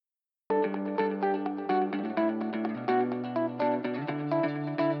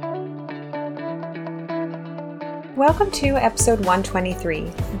Welcome to episode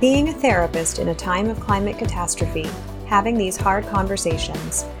 123, Being a Therapist in a Time of Climate Catastrophe, Having These Hard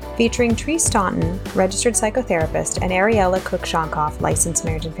Conversations, featuring Tree Staunton, registered psychotherapist, and Ariella Cook-Shonkoff, licensed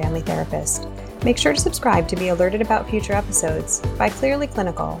marriage and family therapist. Make sure to subscribe to be alerted about future episodes by Clearly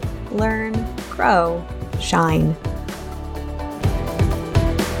Clinical. Learn, grow, shine.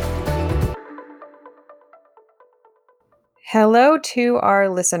 Hello to our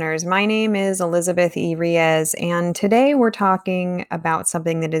listeners. My name is Elizabeth E. Riez, and today we're talking about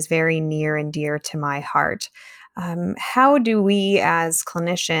something that is very near and dear to my heart. How do we as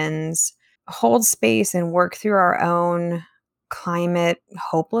clinicians hold space and work through our own climate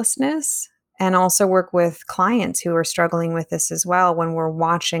hopelessness and also work with clients who are struggling with this as well when we're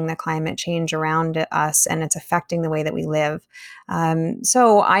watching the climate change around us and it's affecting the way that we live?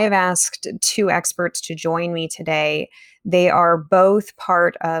 So I have asked two experts to join me today. They are both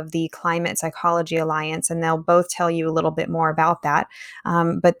part of the Climate Psychology Alliance, and they'll both tell you a little bit more about that.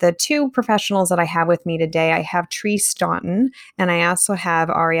 But the two professionals that I have with me today, I have Tree Staunton, and I also have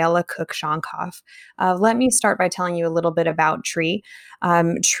Ariella Cook-Shonkoff. Let me start by telling you a little bit about Tree.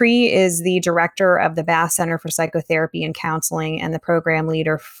 Tree is the director of the Bass Center for Psychotherapy and Counseling and the program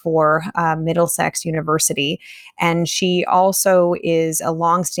leader for Middlesex University. And she also is a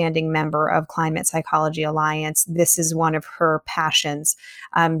longstanding member of Climate Psychology Alliance. This is one of her passions.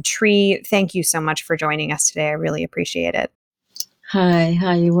 Tree, thank you so much for joining us today. I really appreciate it. Hi,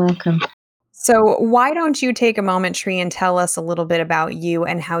 you're welcome. So why don't you take a moment, Tree, and tell us a little bit about you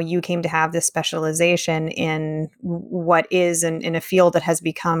and how you came to have this specialization in what is in a field that has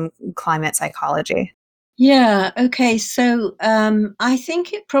become climate psychology? Yeah, okay. So I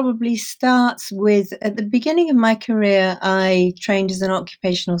think it probably starts with at the beginning of my career, I trained as an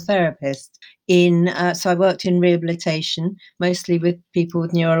occupational therapist so I worked in rehabilitation, mostly with people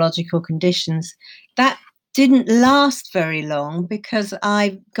with neurological conditions. That didn't last very long because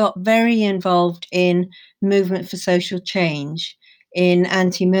I got very involved in movement for social change, in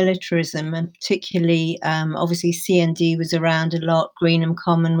anti-militarism, and particularly, obviously, CND was around a lot, Greenham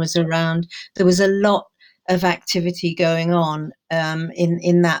Common was around. There was a lot of activity going on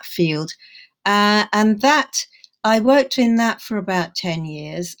in that field. And that I worked in that for about 10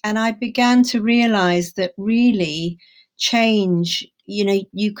 years, and I began to realize that really change,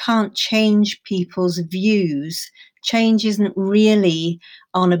 you can't change people's views. Change isn't really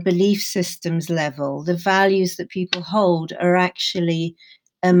on a belief systems level. The values that people hold are actually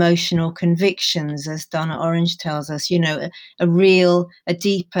emotional convictions, as Donna Orange tells us. A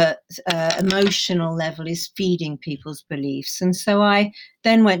deeper emotional level is feeding people's beliefs. And so I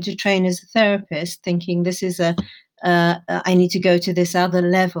then went to train as a therapist, thinking this is I need to go to this other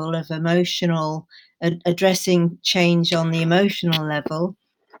level of emotional, addressing change on the emotional level.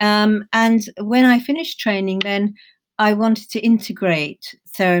 And when I finished training, then I wanted to integrate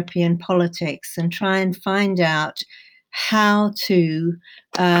therapy and politics and try and find out how to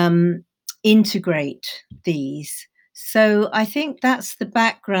integrate these. So I think that's the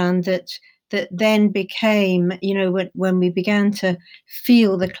background that then became, when we began to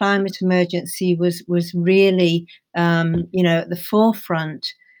feel the climate emergency was really, at the forefront.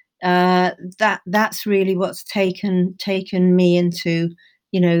 That's really what's taken me into,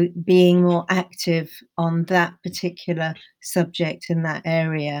 being more active on that particular subject in that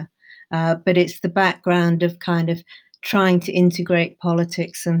area. But it's the background of kind of trying to integrate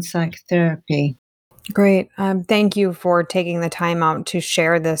politics and psychotherapy. Great. Thank you for taking the time out to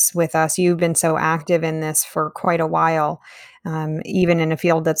share this with us. You've been so active in this for quite a while, even in a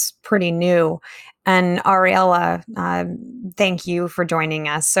field that's pretty new. And Ariella, thank you for joining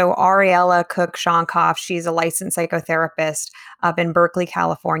us. So Ariella Cook-Shonkoff, she's a licensed psychotherapist up in Berkeley,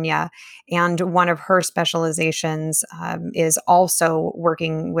 California. And one of her specializations is also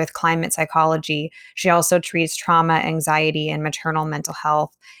working with climate psychology. She also treats trauma, anxiety, and maternal mental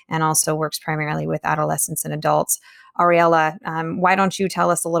health, and also works primarily with adolescents and adults. Ariella, why don't you tell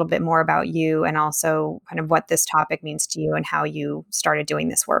us a little bit more about you and also kind of what this topic means to you and how you started doing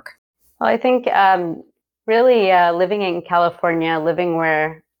this work? Well, I think really living in California, living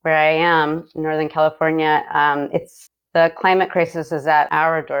where I am in Northern California, it's the climate crisis is at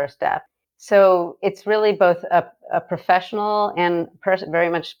our doorstep. So it's really both a professional and very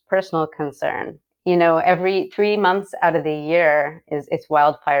much personal concern. Every 3 months out of the year it's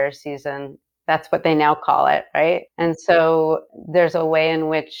wildfire season. That's what they now call it, right? And so there's a way in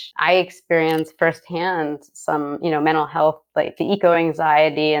which I experience firsthand some, mental health, like the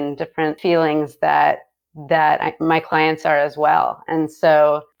eco-anxiety and different feelings that my clients are as well. And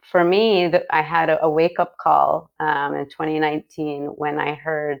so for me, I had a wake-up call in 2019 when I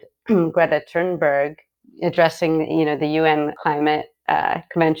heard Greta Thunberg addressing, the UN climate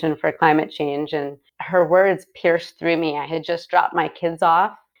convention for climate change, and her words pierced through me. I had just dropped my kids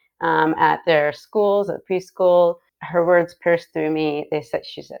off at their schools, at preschool. Her words pierced through me.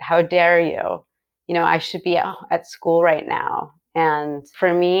 She said, "How dare you? I should be at school right now." And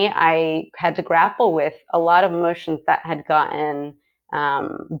for me, I had to grapple with a lot of emotions that had gotten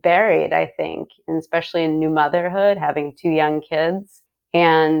buried, I think, and especially in new motherhood, having two young kids.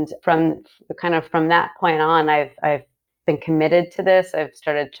 And from that point on, I've been committed to this. I've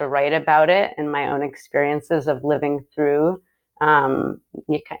started to write about it and my own experiences of living through, um,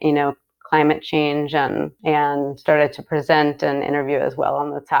 climate change, and started to present and interview as well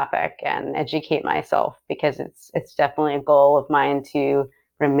on the topic and educate myself, because it's definitely a goal of mine to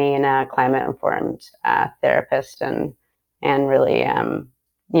remain a climate informed therapist, and really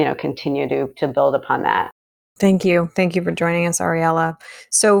continue to build upon that. Thank you. Thank you for joining us, Ariella.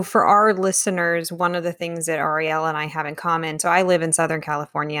 So, for our listeners, one of the things that Ariella and I have in common, so I live in Southern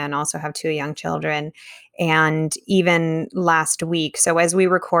California and also have two young children. And even last week, so as we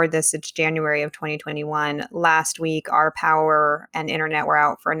record this, it's January of 2021. Last week, our power and internet were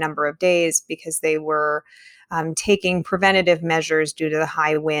out for a number of days because they were taking preventative measures due to the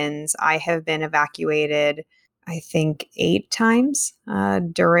high winds. I have been evacuated, I think, 8 times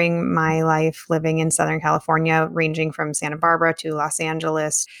during my life living in Southern California, ranging from Santa Barbara to Los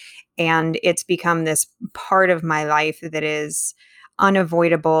Angeles. And it's become this part of my life that is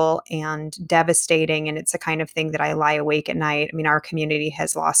unavoidable and devastating. And it's the kind of thing that I lie awake at night. I mean, our community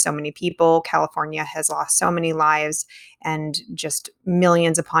has lost so many people. California has lost so many lives, and just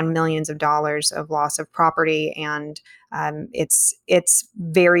millions upon millions of dollars of loss of property. And it's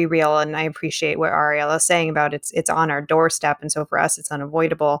very real, and I appreciate what Ariella is saying about it's on our doorstep, and so for us it's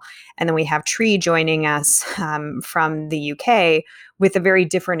unavoidable. And then we have Tree joining us from the UK with a very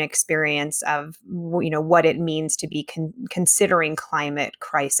different experience of what it means to be considering climate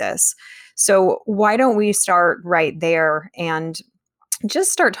crisis. So why don't we start right there and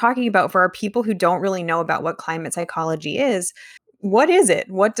just start talking about, for our people who don't really know about what climate psychology is, what is it?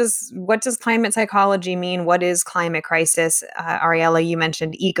 What does climate psychology mean? What is climate crisis? Ariella, you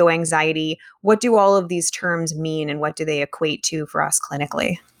mentioned eco anxiety. What do all of these terms mean, and what do they equate to for us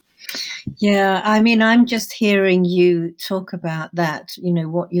clinically? Yeah, I mean, I'm just hearing you talk about that,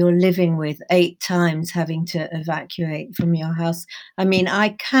 what you're living with, 8 times having to evacuate from your house. I mean, I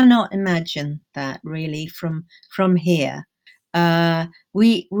cannot imagine that really from here.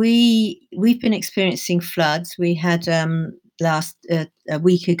 We've been experiencing floods. We had last a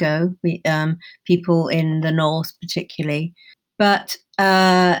week ago, people in the north particularly, but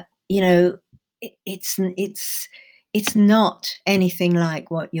you know, it's not anything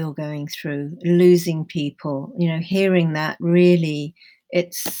like what you're going through, losing people. Hearing that really,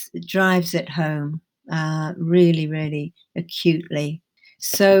 it drives it home really, really acutely.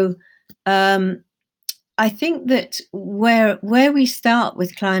 So I think that where we start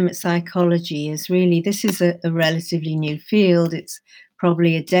with climate psychology is really, this is a relatively new field. It's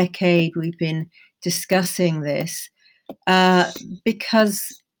probably a decade we've been discussing this,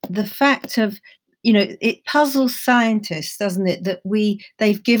 because the fact of, it puzzles scientists, doesn't it, that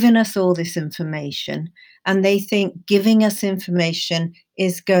they've given us all this information, and they think giving us information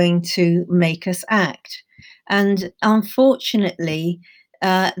is going to make us act. And unfortunately,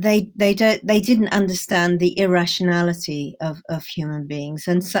 they didn't understand the irrationality of human beings,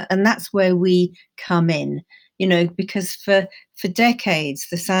 and that's where we come in. Because for decades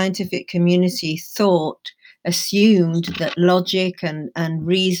the scientific community assumed that logic and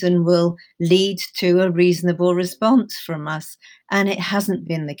reason will lead to a reasonable response from us, and it hasn't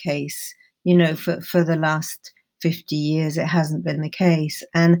been the case. For the last 50 years it hasn't been the case,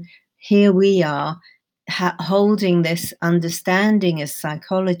 and here we are holding this understanding as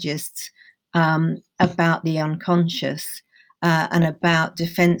psychologists about the unconscious, and about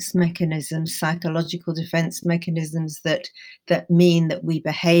defense mechanisms, psychological defense mechanisms that mean that we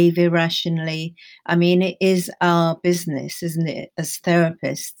behave irrationally. I mean, it is our business, isn't it, as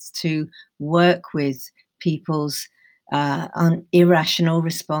therapists, to work with people's on irrational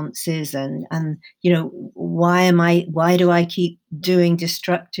responses, and why do I keep doing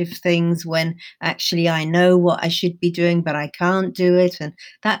destructive things when actually I know what I should be doing but I can't do it? And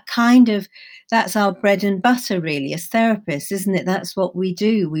that's our bread and butter really as therapists, isn't it? That's what we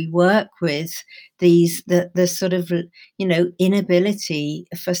do. We work with the sort of inability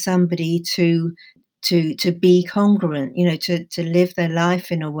for somebody to be congruent, to live their life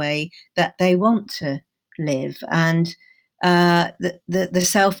in a way that they want to live, and the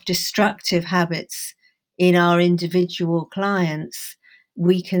self-destructive habits in our individual clients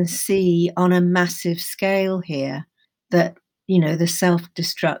we can see on a massive scale here that, the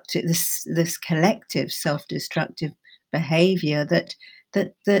self-destructive, this collective self-destructive behavior that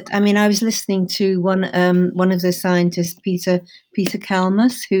I mean, I was listening to one of the scientists, Peter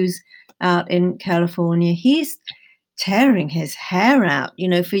Kalmus, who's out in California. He's tearing his hair out,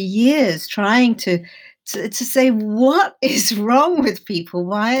 for years, trying to say, what is wrong with people?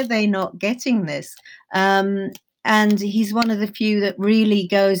 Why are they not getting this? And he's one of the few that really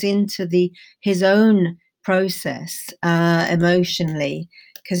goes into his own process emotionally,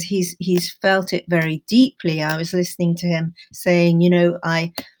 because he's felt it very deeply. I was listening to him saying,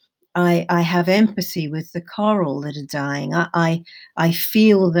 I have empathy with the coral that are dying. I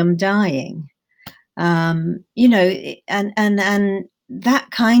feel them dying. And that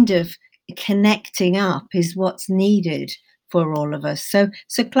kind of connecting up is what's needed for all of us. So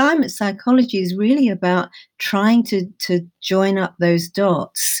climate psychology is really about trying to join up those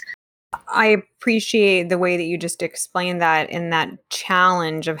dots. I appreciate the way that you just explained that, and that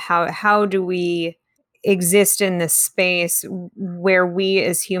challenge of how do we exist in this space where we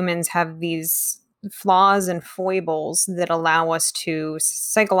as humans have these flaws and foibles that allow us to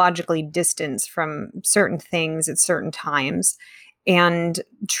psychologically distance from certain things at certain times. And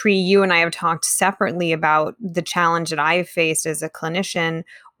Tree, you and I have talked separately about the challenge that I've faced as a clinician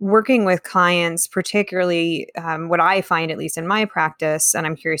working with clients, particularly what I find, at least in my practice, and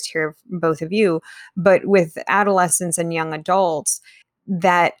I'm curious to hear from both of you, but with adolescents and young adults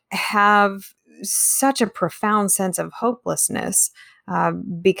that have such a profound sense of hopelessness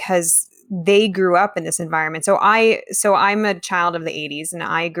because they grew up in this environment. So I'm a child of the 80s, and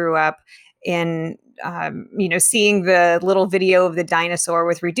I grew up in seeing the little video of the dinosaur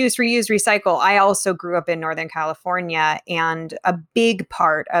with reduce, reuse, recycle. I also grew up in Northern California, and a big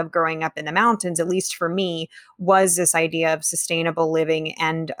part of growing up in the mountains, at least for me, was this idea of sustainable living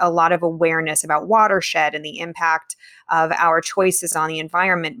and a lot of awareness about watershed and the impact of our choices on the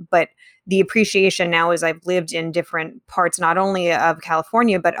environment. But the appreciation now, as I've lived in different parts, not only of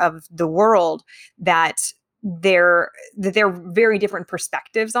California, but of the world, that there are very different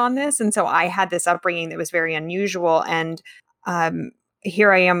perspectives on this. And so I had this upbringing that was very unusual. And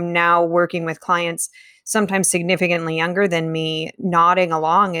here I am now working with clients, sometimes significantly younger than me, nodding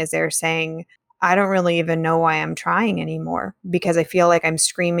along as they're saying, I don't really even know why I'm trying anymore, because I feel like I'm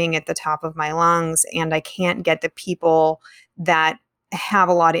screaming at the top of my lungs and I can't get the people that have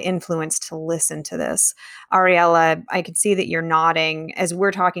a lot of influence to listen to this. Ariella, I can see that you're nodding as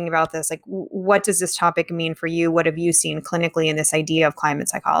we're talking about this. Like, what does this topic mean for you? What have you seen clinically in this idea of climate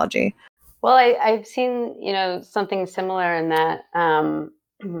psychology? Well, I've seen, something similar in that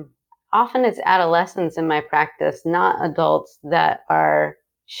often it's adolescents in my practice, not adults, that are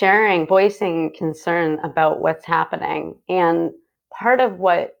voicing concern about what's happening. And part of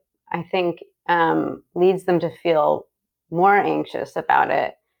what I think leads them to feel more anxious about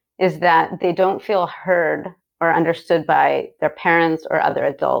it is that they don't feel heard or understood by their parents or other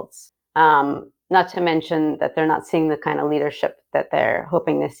adults. Not to mention that they're not seeing the kind of leadership that they're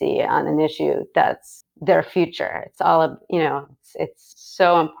hoping to see on an issue that's their future. It's all, it's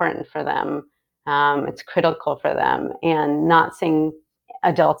so important for them. It's critical for them, and not seeing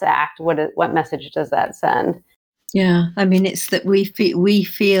adults act. What message does that send? Yeah, I mean, it's that we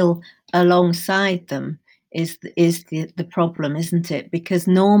feel alongside them is the problem, isn't it? Because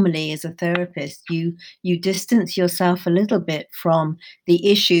normally, as a therapist, you distance yourself a little bit from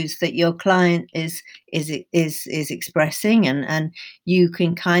the issues that your client is expressing, and you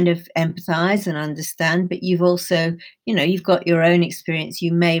can kind of empathize and understand, but you've also, you've got your own experience.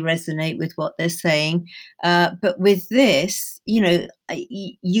 You may resonate with what they're saying, but with this, you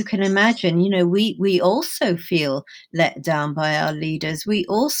can imagine, we also feel let down by our leaders. We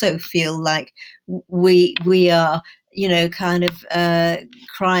also feel like we are, kind of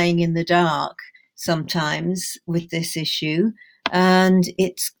crying in the dark sometimes with this issue, and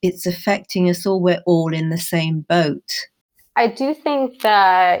it's affecting us all. We're all in the same boat. I do think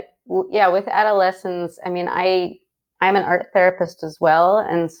that, with adolescents, I mean, I'm an art therapist as well,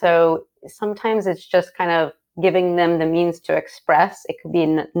 and so sometimes it's just kind of giving them the means to express. It could be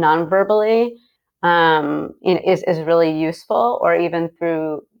non-verbally, is really useful, or even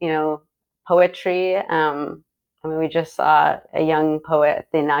through, poetry. I mean, we just saw a young poet at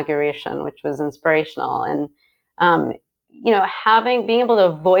the inauguration, which was inspirational. And, being able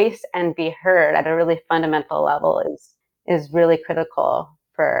to voice and be heard at a really fundamental level is really critical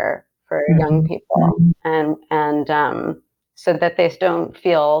for young people, and so that they don't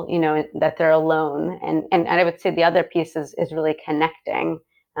feel, that they're alone. And I would say the other piece is really connecting,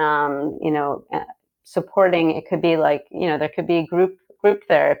 supporting. It could be like, there could be group group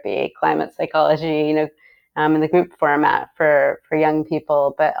therapy, climate psychology, in the group format for young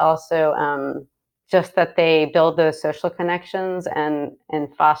people, but also just that they build those social connections and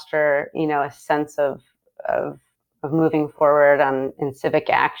foster, a sense of moving forward in civic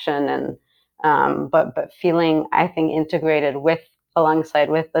action, and but feeling, I think, integrated alongside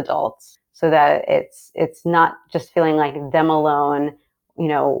with adults, so that it's not just feeling like them alone,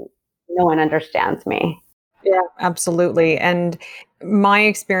 no one understands me. Yeah, absolutely. And my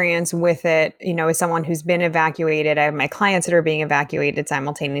experience with it, as someone who's been evacuated, I have my clients that are being evacuated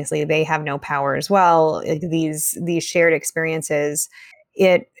simultaneously. They have no power as well. Like, these shared experiences,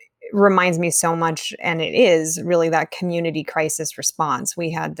 it reminds me so much, and it is really that community crisis response.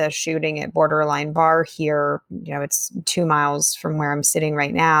 We had the shooting at Borderline Bar here, it's 2 miles from where I'm sitting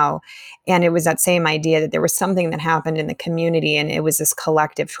right now. And it was that same idea that there was something that happened in the community, and it was this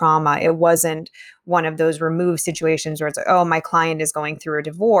collective trauma. It wasn't one of those removed situations where it's like, oh, my client is going through a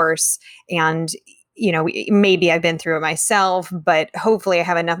divorce, and maybe I've been through it myself, but hopefully I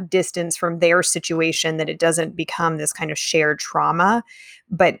have enough distance from their situation that it doesn't become this kind of shared trauma.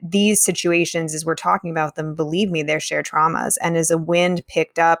 But these situations, as we're talking about them, believe me, they're shared traumas. And as a wind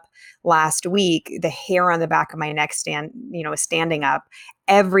picked up last week, the hair on the back of my neck was standing up.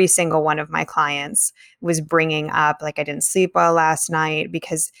 Every single one of my clients was bringing up, like, I didn't sleep well last night,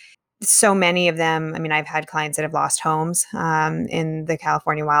 because so many of them, I mean, I've had clients that have lost homes in the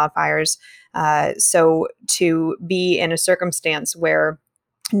California wildfires. So to be in a circumstance where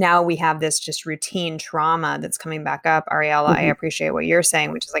now we have this just routine trauma that's coming back up, Ariella, I appreciate what you're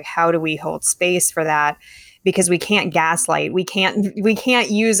saying, which is like, how do we hold space for that? Because we can't gaslight. We can't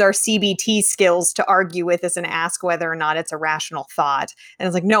use our CBT skills to argue with this and ask whether or not it's a rational thought. And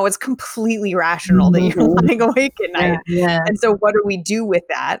it's like, no, it's completely rational that you're lying awake at night. Yeah. And so what do we do with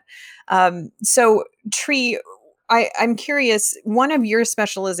that? So Tree, I'm curious, one of your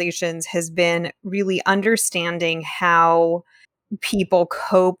specializations has been really understanding how people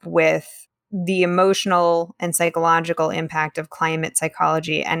cope with the emotional and psychological impact of climate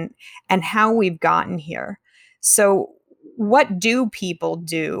psychology, and how we've gotten here. So what do people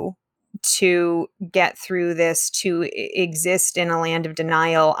do to get through this, to exist in a land of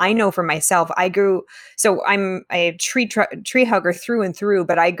denial? I know for myself, I'm a tree hugger through and through,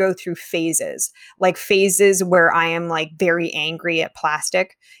 but I go through phases where I am like very angry at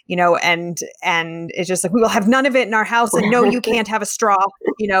plastic, and it's just like, we will have none of it in our house, and no, you can't have a straw,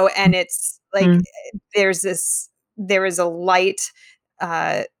 and it's like, there is a light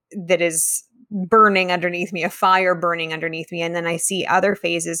that is burning underneath me, a fire burning underneath me. And then I see other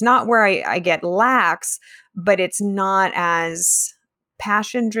phases, not where I get lax, but it's not as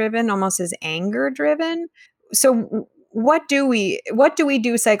passion driven, almost as anger driven. So what do we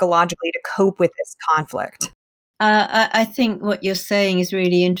do psychologically to cope with this conflict? I think what you're saying is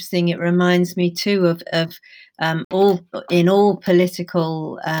really interesting. It reminds me too of all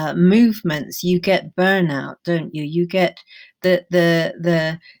political movements. You get burnout, don't you? You get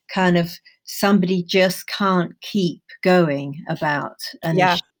the kind of, somebody just can't keep going about an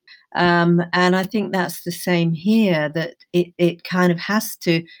Yeah. issue. And I think that's the same here, that it kind of has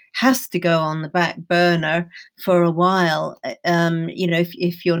to go on the back burner for a while.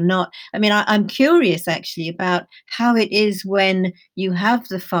 If you're not, I mean, I'm curious actually about how it is when you have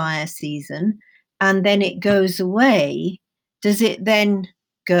the fire season and then it goes away. Does it then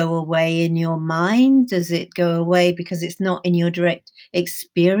go away in your mind? Does it go away because it's not in your direct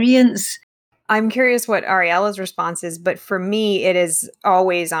experience? I'm curious what Ariella's response is, but for me, it is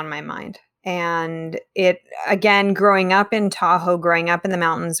always on my mind. And it, again, growing up in Tahoe, growing up in the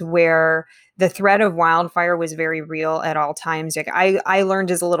mountains where the threat of wildfire was very real at all times. Like, I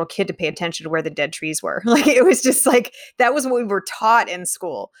learned as a little kid to pay attention to where the dead trees were. Like, it was just like, that was what we were taught in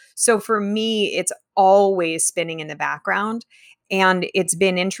school. So for me, it's always spinning in the background. And it's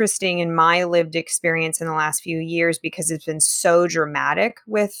been interesting in my lived experience in the last few years, because it's been so dramatic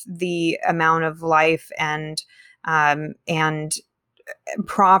with the amount of life and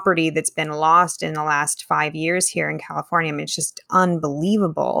property that's been lost in the last 5 years here in California. I mean, it's just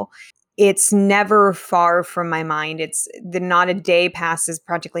unbelievable. It's never far from my mind. Not a day passes,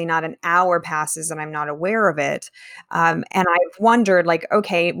 practically not an hour passes, and I'm not aware of it. And I've wondered, like,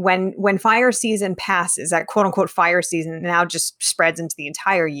 okay, when fire season passes, that quote unquote fire season now just spreads into the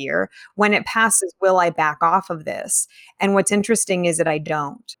entire year. When it passes, will I back off of this? And what's interesting is that I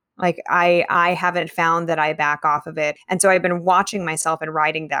don't. Like, I haven't found that I back off of it. And so I've been watching myself and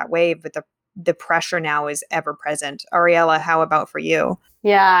riding that wave, but the pressure now is ever present. Ariella, how about for you?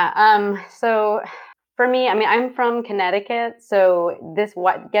 Yeah. So For me, I mean, I'm from Connecticut, so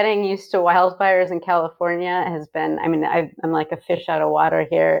getting used to wildfires in California has been, I mean, I'm like a fish out of water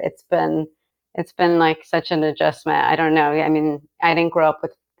here. It's been like such an adjustment. I don't know. I mean, I didn't grow up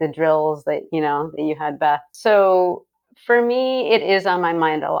with the drills that you had, Beth. So for me, it is on my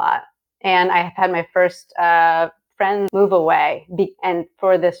mind a lot. And I have had my first friends move away, and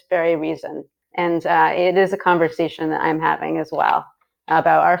for this very reason. And it is a conversation that I'm having as well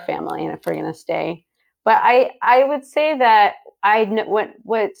about our family and if we're going to stay. But I would say that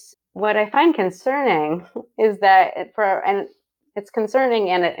what I find concerning is that and it's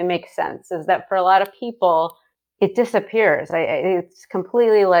concerning and it makes sense, is that for a lot of people it disappears. It's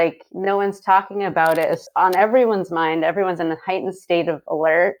completely like no one's talking about it. It's on everyone's mind. Everyone's in a heightened state of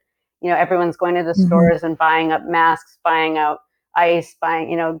alert. Everyone's going to the Mhm. stores and buying up masks, buying out ice,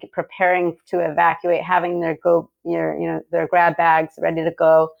 preparing to evacuate, having their grab bags ready to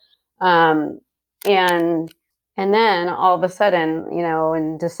go. Um, and and then all of a sudden,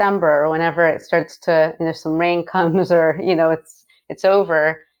 in December or whenever it starts to, some rain comes or, it's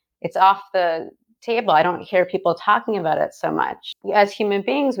over, it's off the table. I don't hear people talking about it so much. As human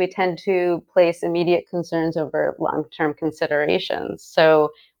beings, we tend to place immediate concerns over long-term considerations.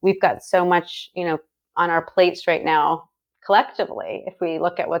 So we've got so much, on our plates right now, collectively, if we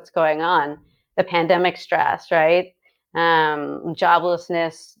look at what's going on, the pandemic stress, right?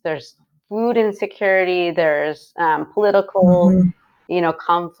 Joblessness, there's food insecurity, there's political, Mhm.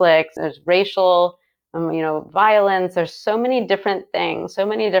 conflicts, there's racial, violence. There's so many different things, so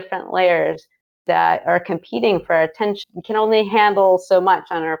many different layers that are competing for our attention. We can only handle so much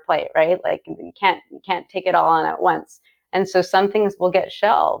on our plate, right? Like you can't take it all on at once. And so some things will get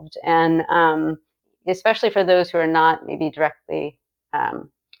shelved, and especially for those who are not maybe directly,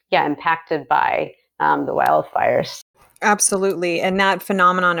 impacted by the wildfires. Absolutely. And that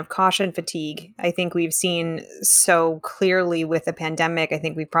phenomenon of caution fatigue, I think we've seen so clearly with the pandemic. I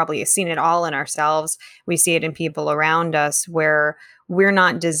think we've probably seen it all in ourselves. We see it in people around us where we're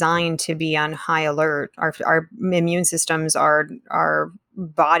not designed to be on high alert. Our immune systems, our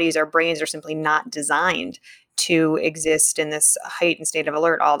bodies, our brains are simply not designed to exist in this heightened state of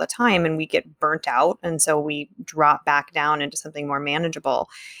alert all the time. And we get burnt out. And so we drop back down into something more manageable.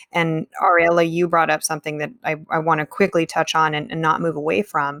 And Ariella, you brought up something that I want to quickly touch on and not move away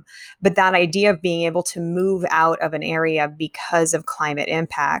from. But that idea of being able to move out of an area because of climate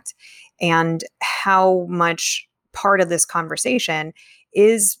impact, and how much part of this conversation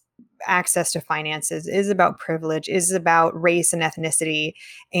is access to finances, is about privilege, is about race and ethnicity,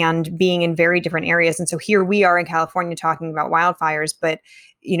 and being in very different areas. And so here we are in California talking about wildfires, but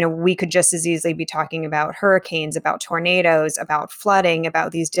we could just as easily be talking about hurricanes, about tornadoes, about flooding,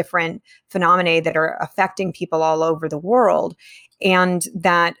 about these different phenomena that are affecting people all over the world. And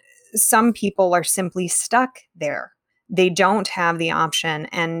that some people are simply stuck there. They don't have the option.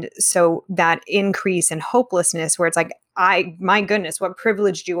 And so that increase in hopelessness, where it's like, my goodness, what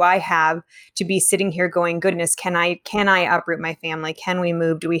privilege do I have to be sitting here going, goodness, can I uproot my family? Can we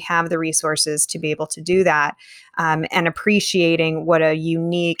move? Do we have the resources to be able to do that? And appreciating what a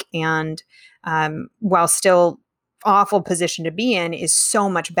unique and, while still awful position to be in, is so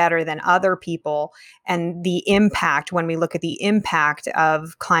much better than other people. And the impact, when we look at the impact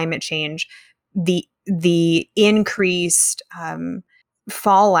of climate change, the increased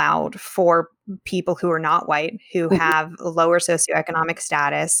fallout for people who are not white, who have lower socioeconomic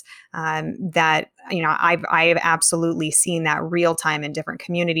status, that I've absolutely seen that real time in different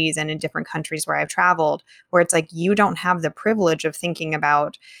communities and in different countries where I've traveled, where it's like you don't have the privilege of thinking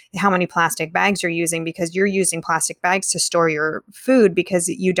about how many plastic bags you're using, because you're using plastic bags to store your food because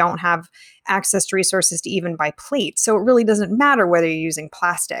you don't have access to resources to even buy plates. So it really doesn't matter whether you're using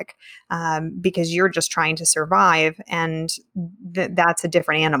plastic, because you're just trying to survive, and that's a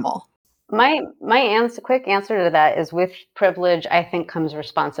different animal. My quick answer to that is, with privilege, I think comes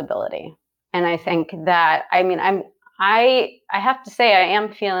responsibility, and I think that, I mean, I have to say I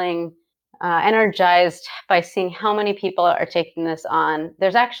am feeling energized by seeing how many people are taking this on.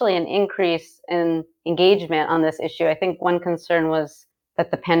 There's actually an increase in engagement on this issue. I think one concern was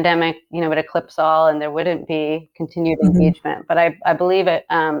that the pandemic, would eclipse all and there wouldn't be continued Mhm. engagement. But I believe it.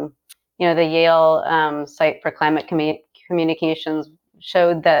 The Yale site for climate communications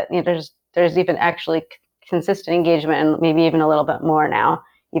showed that there's even actually consistent engagement, and maybe even a little bit more now,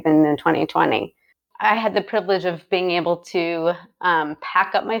 even in 2020. I had the privilege of being able to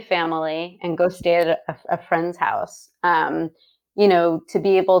pack up my family and go stay at a friend's house. To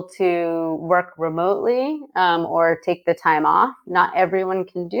be able to work remotely, or take the time off. Not everyone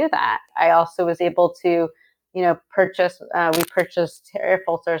can do that. I also was able to, we purchased air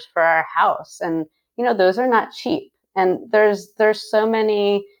filters for our house, and those are not cheap. And there's so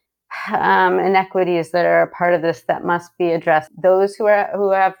many inequities that are a part of this that must be addressed. Those who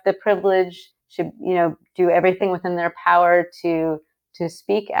have the privilege should, do everything within their power to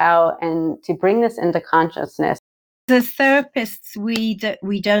speak out and to bring this into consciousness. As therapists, we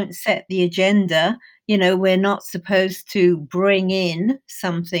don't set the agenda. We're not supposed to bring in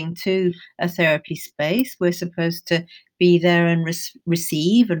something to a therapy space. We're supposed to be there and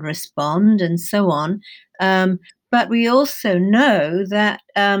receive and respond and so on. But we also know that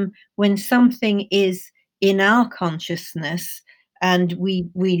when something is in our consciousness and we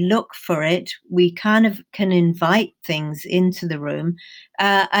look for it, we kind of can invite things into the room.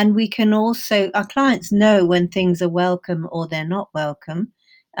 And we can also, our clients know when things are welcome or they're not welcome,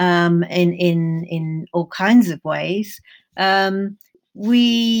 in all kinds of ways.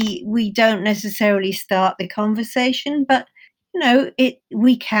 We don't necessarily start the conversation, but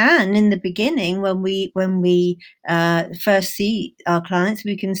we can in the beginning when we first see our clients,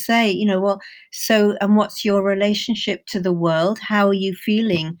 we can say, well, so, and what's your relationship to the world? How are you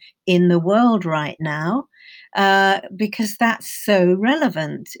feeling in the world right now? Because that's so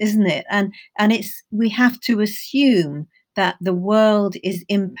relevant, isn't it? And we have to assume that the world is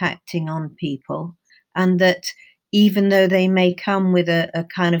impacting on people, and that even though they may come with a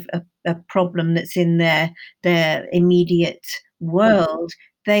kind of a problem that's in their immediate world,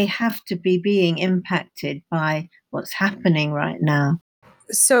 they have to be being impacted by what's happening right now.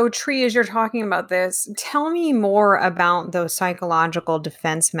 So, Tree, as you're talking about this, tell me more about those psychological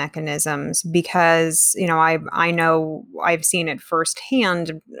defense mechanisms because, I know I've seen it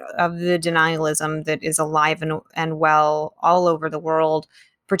firsthand of the denialism that is alive and well all over the world,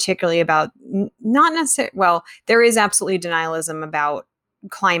 particularly about not necessarily, well, there is absolutely denialism about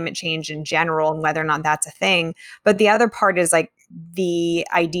climate change in general and whether or not that's a thing. But the other part is like the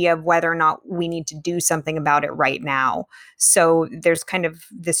idea of whether or not we need to do something about it right now. So there's kind of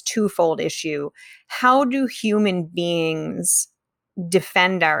this twofold issue. How do human beings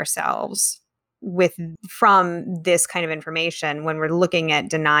defend ourselves from this kind of information when we're looking at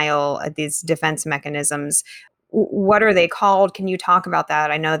denial, at these defense mechanisms? What are they called? Can you talk about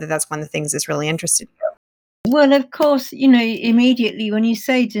that? I know that that's one of the things that's really interested you. Well, of course, immediately when you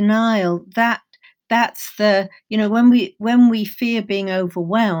say denial, that's the, when we fear being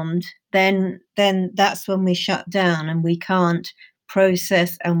overwhelmed, then that's when we shut down and we can't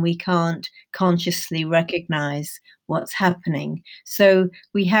process and we can't consciously recognize what's happening. So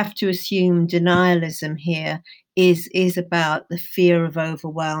we have to assume denialism here is about the fear of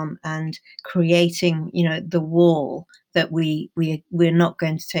overwhelm and creating, the wall that we're not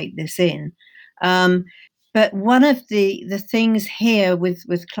going to take this in. But one of the things here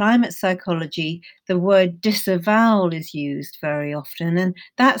with climate psychology, the word disavowal is used very often, and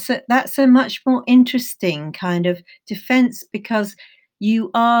that's a much more interesting kind of defense because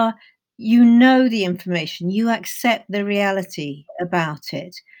you are the information, you accept the reality about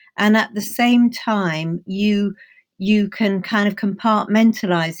it, and at the same time you can kind of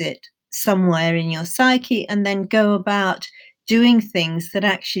compartmentalize it somewhere in your psyche and then go about doing things that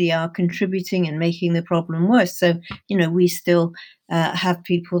actually are contributing and making the problem worse. So, we still have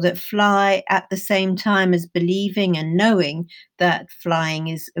people that fly at the same time as believing and knowing that flying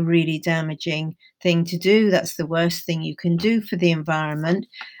is a really damaging thing to do. That's the worst thing you can do for the environment.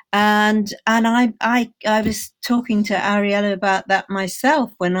 And I was talking to Ariella about that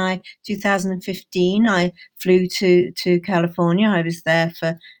myself when 2015 I flew to California. I was there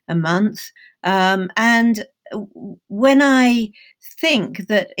for a month, and when I think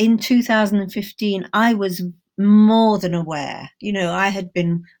that in 2015 I was more than aware, I had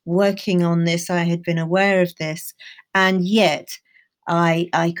been working on this, I had been aware of this, and yet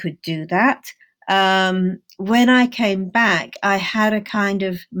I could do that. When I came back, I had a kind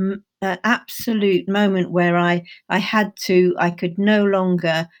of absolute moment where I could no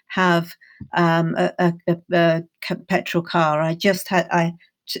longer have a petrol car. I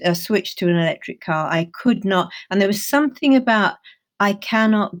switched to an electric car. I could not, and there was something about I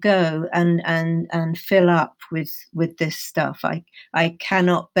cannot go and fill up with this stuff. I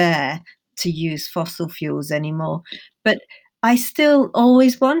cannot bear to use fossil fuels anymore. But I still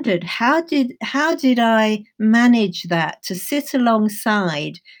always wondered how did I manage that to sit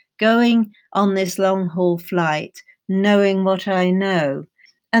alongside going on this long haul flight, knowing what I know.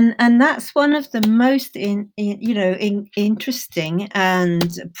 And that's one of the most interesting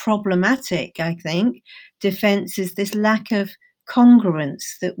and problematic, I think, defense is this lack of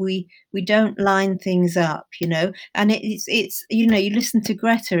congruence, that we don't line things up, and it's you listen to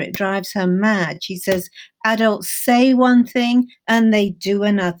Greta, it drives her mad. She says adults say one thing and they do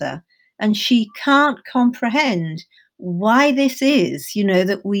another, and she can't comprehend why this is,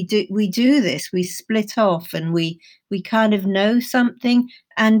 that we do this. We split off, and we kind of know something,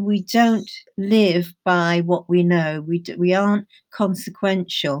 and we don't live by what we know. We aren't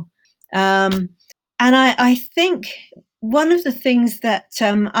consequential. Um, and I think one of the things that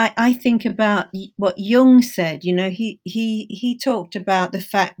I think about what Jung said, he talked about the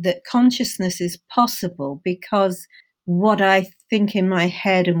fact that consciousness is possible because what I think in my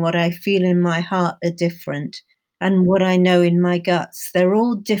head and what I feel in my heart are different. And what I know in my guts, they're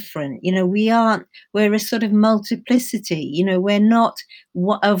all different. We're a sort of multiplicity, we're not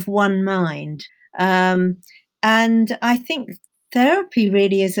of one mind. Um, and I think therapy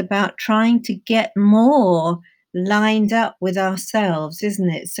really is about trying to get more lined up with ourselves,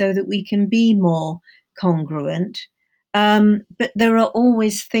 isn't it? So that we can be more congruent. But there are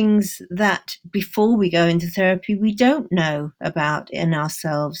always things that before we go into therapy, we don't know about in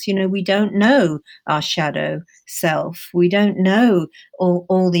ourselves. We don't know our shadow self. We don't know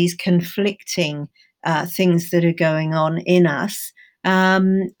all these conflicting things that are going on in us.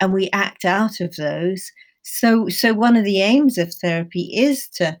 And we act out of those. So one of the aims of therapy is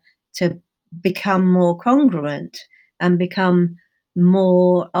to become more congruent and become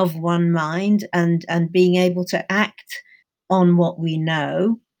more of one mind, and being able to act on what we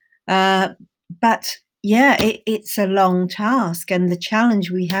know. But yeah, it's a long task, and the challenge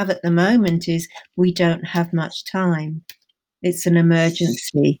we have at the moment is we don't have much time. It's an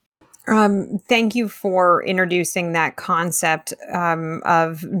emergency. Thank you for introducing that concept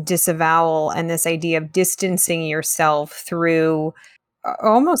of disavowal and this idea of distancing yourself through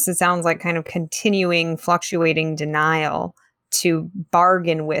almost, it sounds like, kind of continuing, fluctuating denial to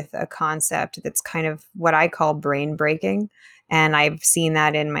bargain with a concept that's kind of what I call brain breaking. And I've seen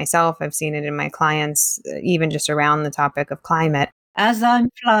that in myself, I've seen it in my clients, even just around the topic of climate. As I'm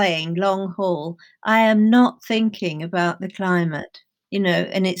flying long haul, I am not thinking about the climate,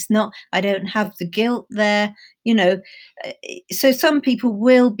 and it's not, I don't have the guilt there, you know. uh, So some people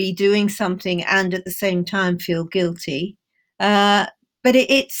will be doing something and at the same time feel guilty. Uh, but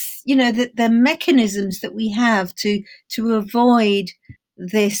it's, the mechanisms that we have to avoid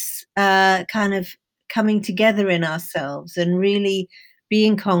this kind of coming together in ourselves and really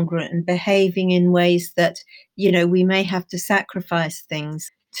being congruent and behaving in ways that we may have to sacrifice things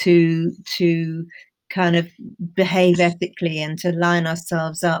to kind of behave ethically and to line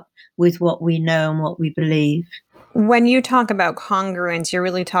ourselves up with what we know and what we believe. When you talk about congruence, you're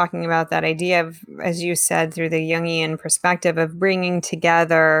really talking about that idea of, as you said, through the Jungian perspective of bringing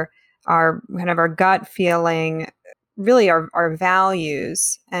together our kind of our gut feeling, really our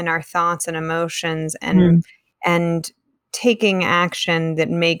values and our thoughts and emotions, Mm. and taking action that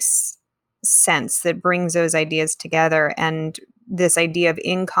makes sense, that brings those ideas together. And this idea of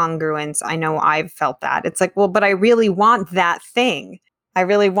incongruence, I know I've felt that. It's like, well, but I really want that thing. I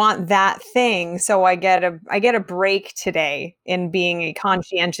really want that thing, so I get a break today in being a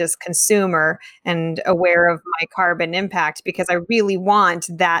conscientious consumer and aware of my carbon impact because I really want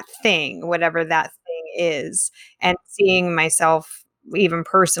that thing, whatever that thing is, and seeing myself even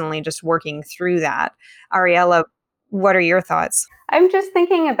personally just working through that. Ariella, what are your thoughts? I'm just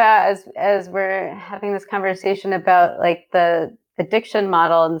thinking about, as we're having this conversation about like the addiction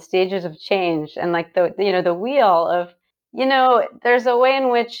model and the stages of change, and like the wheel of, there's a way in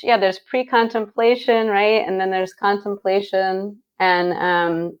which, there's pre-contemplation, right, and then there's contemplation,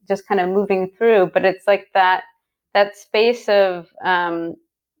 and just kind of moving through. But it's like that space of, or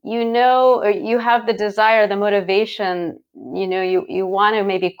you have the desire, the motivation, you want to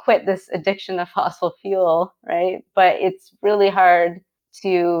maybe quit this addiction to fossil fuel, right? But it's really hard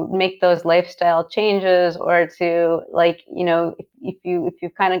to make those lifestyle changes, or to, like, if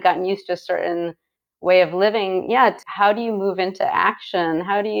you've kind of gotten used to a certain way of living, how do you move into action?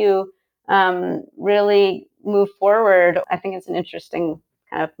 How do you really move forward? I think it's an interesting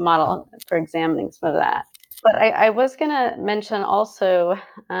kind of model for examining some of that. But I was going to mention also,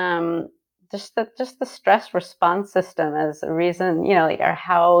 just the stress response system as a reason, like, or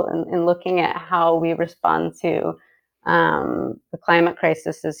how, in looking at how we respond to the climate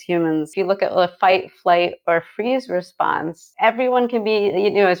crisis as humans. If you look at the fight, flight, or freeze response, everyone can be,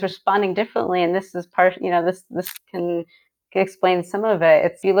 is responding differently, and this is part. This can explain some of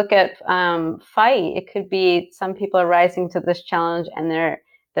it. If you look at fight, it could be some people are rising to this challenge, and they're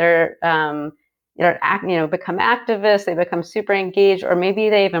become activists, they become super engaged, or maybe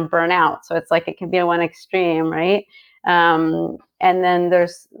they even burn out. So it's like it can be a one extreme, right? And then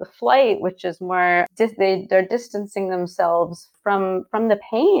there's the flight, which is more they're distancing themselves from the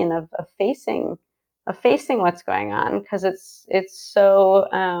pain of facing what's going on, because it's so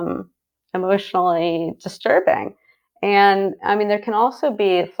emotionally disturbing. And I mean,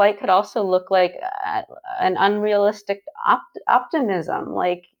 flight could also look like an unrealistic optimism.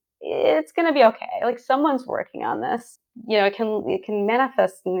 Like it's going to be okay. Like someone's working on this. It can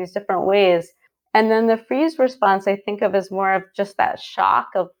manifest in these different ways. And then the freeze response, I think of as more of just that shock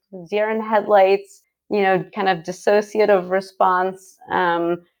of deer in headlights. Kind of dissociative response.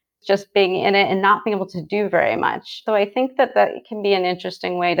 Just being in it and not being able to do very much. So I think that can be an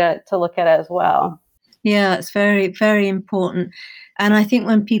interesting way to look at it as well. Yeah, it's very, very important. And I think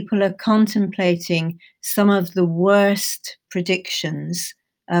when people are contemplating some of the worst predictions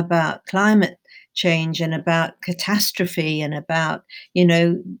about climate change and about catastrophe and about,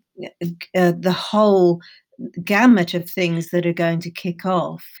 the whole gamut of things that are going to kick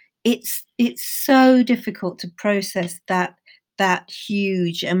off, it's so difficult to process that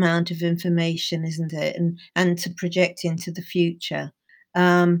huge amount of information, isn't it? And to project into the future.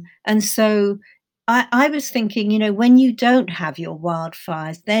 And so I was thinking, when you don't have your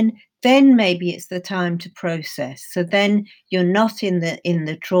wildfires, then maybe it's the time to process. So then you're not in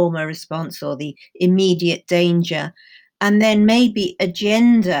the trauma response or the immediate danger, and then maybe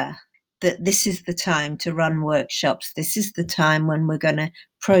agenda that this is the time to run workshops. This is the time when we're going to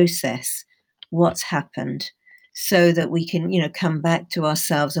process what's happened, so that we can, come back to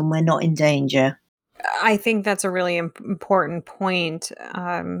ourselves and we're not in danger. I think that's a really important point.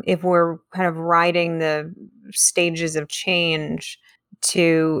 If we're kind of riding the stages of change,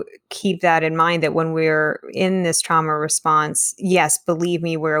 to keep that in mind, that when we're in this trauma response, yes, believe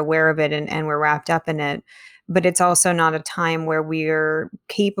me, we're aware of it and we're wrapped up in it. But it's also not a time where we're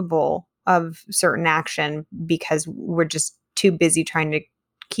capable of certain action because we're just too busy trying to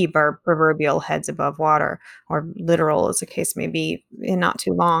keep our proverbial heads above water, or literal, as the case may be, in not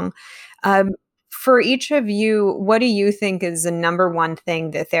too long. Um, for each of you, what do you think is the number one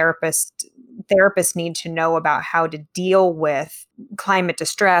thing that therapists need to know about how to deal with climate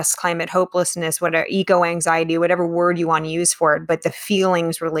distress, climate hopelessness, whatever, eco anxiety, whatever word you want to use for it, but the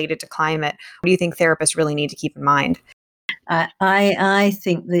feelings related to climate? What do you think therapists really need to keep in mind? I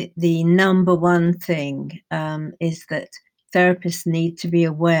think that the number one thing is that therapists need to be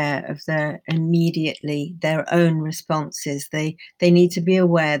aware of their own responses. They need to be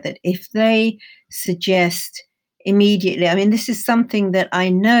aware that if they suggest immediately, I mean, this is something that I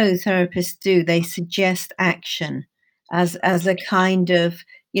know therapists do. They suggest action as a kind of,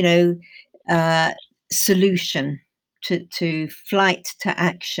 you know uh, solution to flight to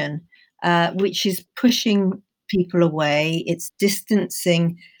action, which is pushing people away. It's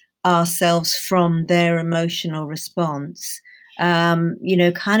distancing ourselves from their emotional response, kind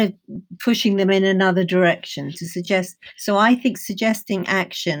of pushing them in another direction to suggest. So I think suggesting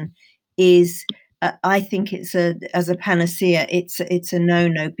action is, I think as a panacea, it's a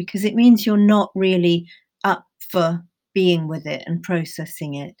no-no, because it means you're not really up for being with it and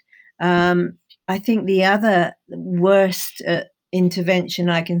processing it. Um, I think the other worst intervention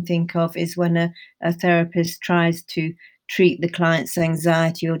I can think of is when a therapist tries to treat the client's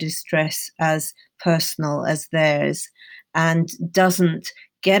anxiety or distress as personal as theirs, and doesn't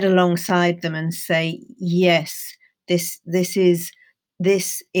get alongside them and say, yes, this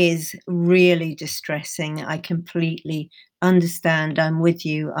is really distressing. I completely understand. I'm with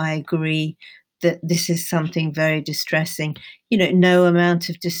you. I agree that this is something very distressing. No amount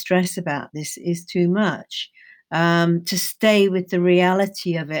of distress about this is too much. To stay with the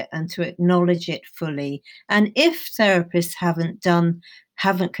reality of it and to acknowledge it fully. And if therapists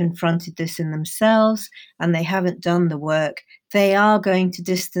haven't confronted this in themselves, and they haven't done the work, they are going to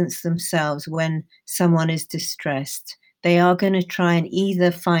distance themselves when someone is distressed. They are going to try and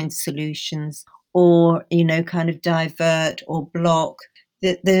either find solutions or, kind of divert or block.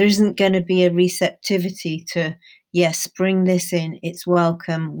 That there isn't going to be a receptivity to, yes, bring this in, it's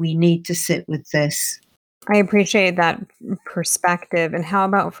welcome, we need to sit with this. I appreciate that perspective. And how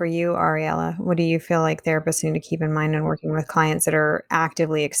about for you, Ariella? What do you feel like therapists need to keep in mind in working with clients that are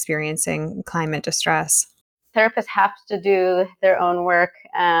actively experiencing climate distress? Therapists have to do their own work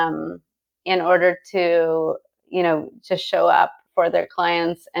in order to, to show up for their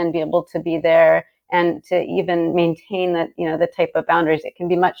clients and be able to be there and to even maintain that, the type of boundaries. It can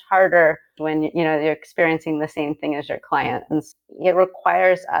be much harder when, you're experiencing the same thing as your client. And it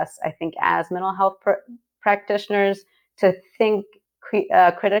requires us, I think, as mental health practitioners to think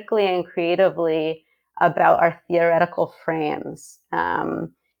critically and creatively about our theoretical frames.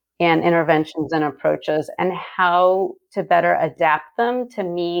 And interventions and approaches, and how to better adapt them to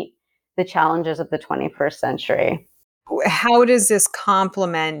meet the challenges of the 21st century. how does this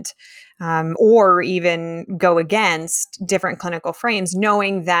complement or even go against different clinical frames,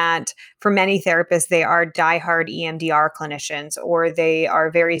 knowing that for many therapists, they are diehard EMDR clinicians, or they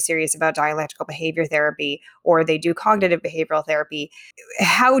are very serious about dialectical behavior therapy, or they do cognitive behavioral therapy?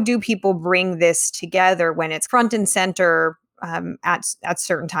 How do people bring this together when it's front and center at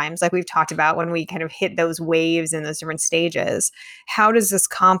certain times, like we've talked about, when we kind of hit those waves in those different stages? How does this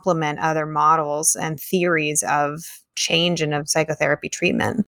complement other models and theories of change and of psychotherapy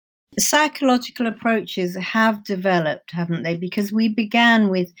treatment? Psychological approaches have developed, haven't they? Because we began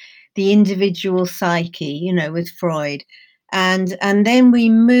with the individual psyche, with Freud, and then we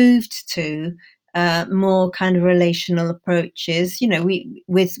moved to more kind of relational approaches. We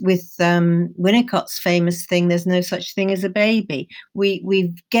with Winnicott's famous thing, "There's no such thing as a baby."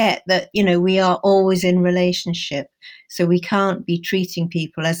 We get that we are always in relationship, so we can't be treating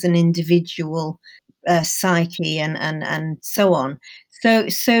people as an individual psyche and so on.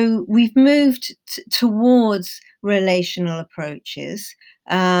 So we've moved towards relational approaches,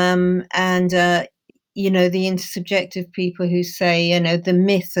 and the intersubjective people who say, the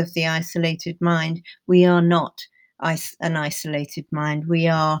myth of the isolated mind. We are not an isolated mind. We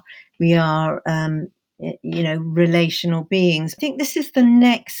are relational beings. I think this is the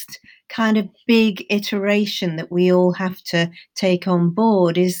next kind of big iteration that we all have to take on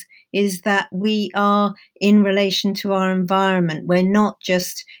board. Is that we are in relation to our environment. We're not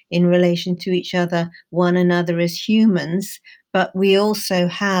just in relation to each other, one another as humans, but we also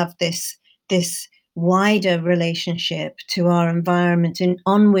have this wider relationship to our environment,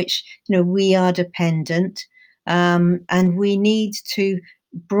 on which we are dependent, and we need to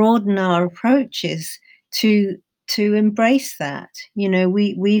broaden our approaches to embrace that.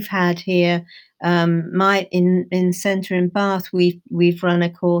 We've had here my in Centre in Bath, we've run a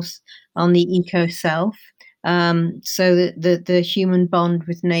course on the eco self, so the human bond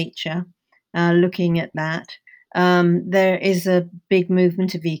with nature, looking at that. There is a big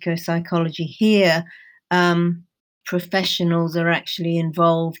movement of eco psychology here. Professionals are actually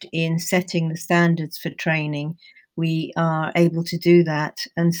involved in setting the standards for training. We are able to do that,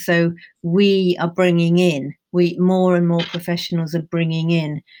 and so we are bringing in. More and more professionals are bringing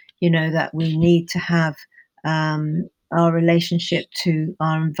in that we need to have our relationship to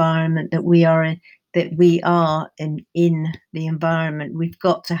our environment, that we are in the environment. We've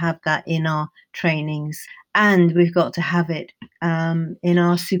got to have that in our trainings, and we've got to have it in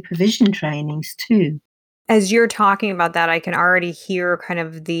our supervision trainings too. As you're talking about that, I can already hear kind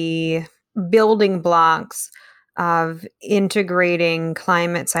of the building blocks of integrating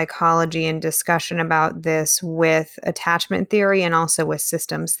climate psychology and discussion about this with attachment theory and also with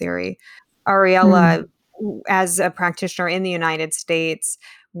systems theory. Ariella, as a practitioner in the United States,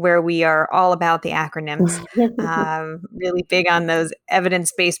 where we are all about the acronyms, really big on those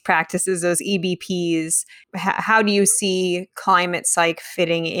evidence-based practices, those EBPs. How do you see climate psych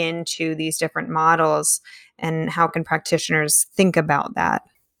fitting into these different models, and how can practitioners think about that?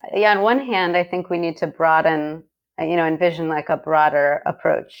 Yeah, on one hand, I think we need to broaden, envision like a broader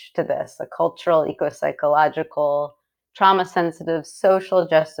approach to this, a cultural, eco-psychological, trauma-sensitive, social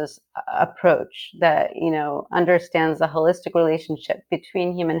justice approach that, understands the holistic relationship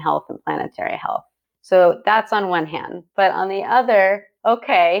between human health and planetary health. So that's on one hand. But on the other,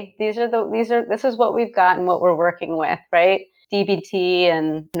 okay, this is what we've got and what we're working with, right? DBT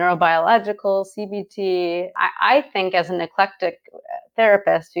and neurobiological CBT. I think as an eclectic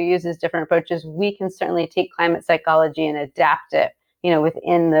therapist who uses different approaches, we can certainly take climate psychology and adapt it,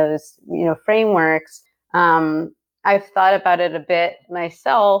 within those, frameworks. I've thought about it a bit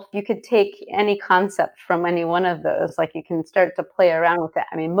myself. You could take any concept from any one of those, like you can start to play around with it.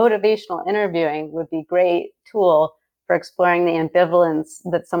 I mean, motivational interviewing would be a great tool for exploring the ambivalence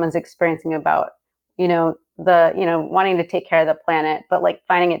that someone's experiencing about, wanting to take care of the planet, but like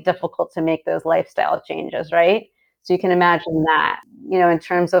finding it difficult to make those lifestyle changes, right? So you can imagine that, in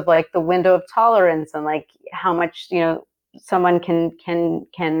terms of like the window of tolerance and like how much, someone can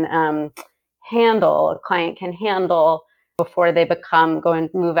handle, a client can handle before they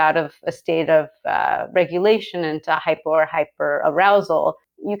move out of a state of regulation into hyper arousal.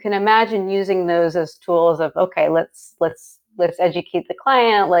 You can imagine using those as tools of, okay, let's educate the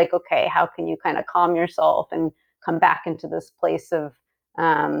client. Like, okay, how can you kind of calm yourself and come back into this place of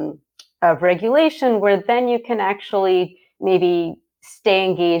regulation, where then you can actually maybe stay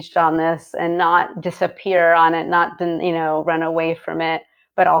engaged on this and not disappear on it, not run away from it,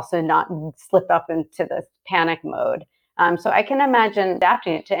 but also not slip up into this panic mode. So I can imagine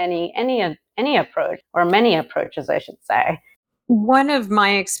adapting it to any approach, or many approaches, I should say. One of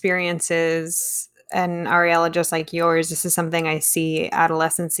my experiences and Ariella, just like yours, this is something I see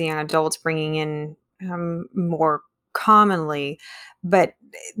adolescents and adults bringing in more commonly. But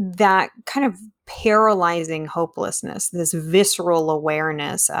that kind of paralyzing hopelessness, this visceral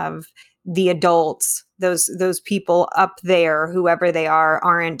awareness of the adults, those people up there, whoever they are,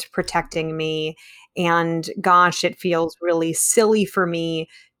 aren't protecting me. And gosh, it feels really silly for me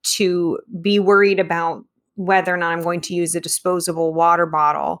to be worried about whether or not I'm going to use a disposable water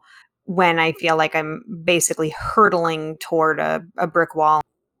bottle when I feel like I'm basically hurtling toward a brick wall.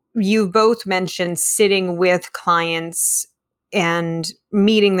 You both mentioned sitting with clients and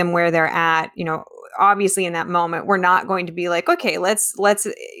meeting them where they're at. Obviously in that moment, we're not going to be like, okay, let's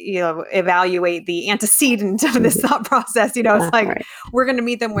evaluate the antecedent of this thought process. It's like Right. we're going to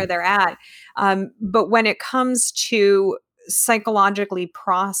meet them where they're at. But when it comes to psychologically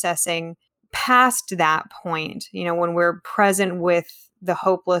processing past that point, when we're present with the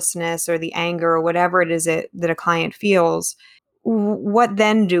hopelessness or the anger or whatever it is that a client feels, what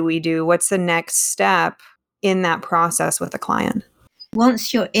then do we do? What's the next step in that process with a client?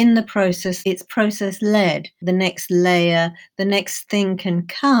 Once you're in the process, it's process led. The next layer, the next thing can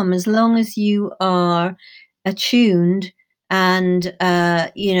come as long as you are attuned and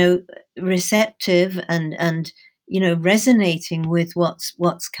receptive and resonating with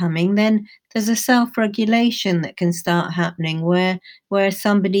what's coming. Then there's a self-regulation that can start happening where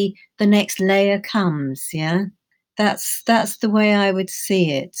somebody, the next layer comes. Yeah, that's the way I would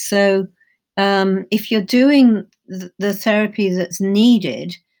see it. So if you're doing the therapy that's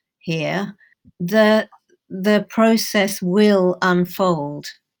needed here, the process will unfold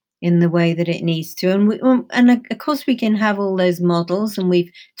in the way that it needs to. And of course, we can have all those models, and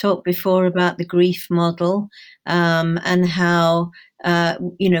we've talked before about the grief model, and how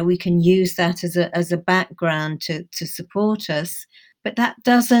we can use that as a background to support us. But that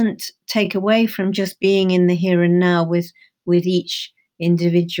doesn't take away from just being in the here and now with each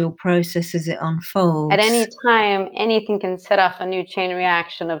individual process as it unfolds. At any time, anything can set off a new chain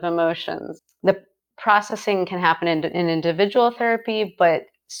reaction of emotions. The processing can happen in individual therapy, but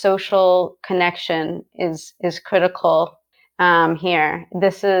social connection is critical here.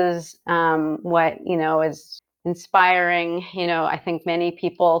 This is what is inspiring, I think, many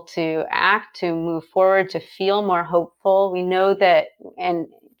people to act, to move forward, to feel more hopeful. We know that, and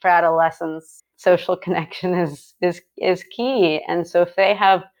for adolescents, social connection is key. And so if they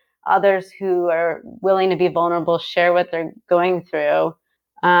have others who are willing to be vulnerable, share what they're going through,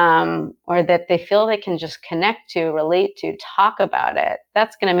 or that they feel they can just connect to, relate to, talk about it,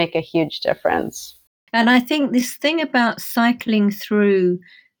 that's going to make a huge difference. And I think this thing about cycling through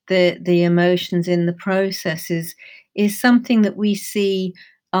the emotions in the process is something that we see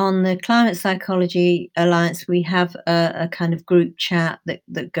on the Climate Psychology Alliance. We have a kind of group chat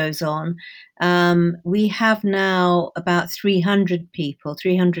that goes on. We have now about 300 people,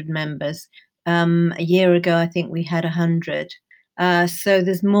 300 members. A year ago, I think we had 100. So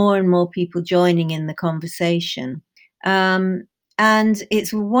there's more and more people joining in the conversation. And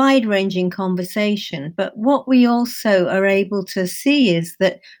it's a wide ranging conversation. But what we also are able to see is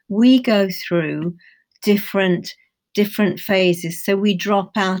that we go through different phases. So we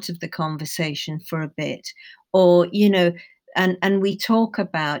drop out of the conversation for a bit, or, and we talk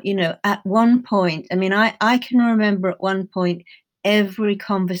about, at one point, I mean, I can remember at one point, every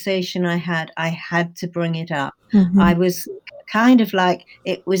conversation I had to bring it up. I was kind of like,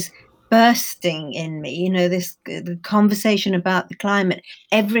 it was bursting in me, the conversation about the climate,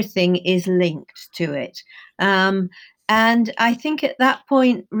 everything is linked to it. And I think at that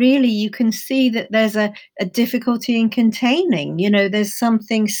point, really, you can see that there's a difficulty in containing, there's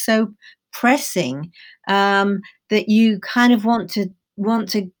something so pressing, that you kind of want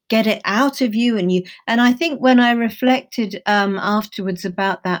to get it out of you. And I think when I reflected afterwards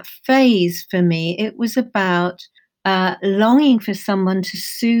about that phase, for me, it was about longing for someone to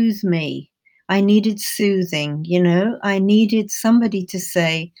soothe me. I needed soothing, I needed somebody to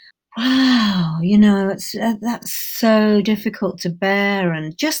say, wow, that's so difficult to bear,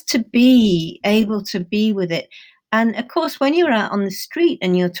 and just to be able to be with it. And of course, when you're out on the street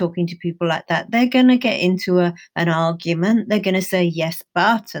and you're talking to people like that, they're going to get into an argument. They're going to say yes,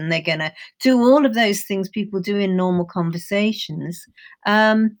 but, and they're going to do all of those things people do in normal conversations.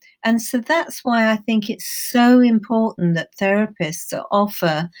 And so that's why I think it's so important that therapists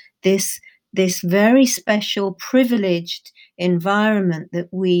offer this very special, privileged environment that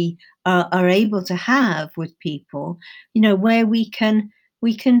we are able to have with people, where we can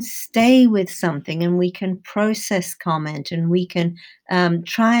stay with something, and we can process comment, and we can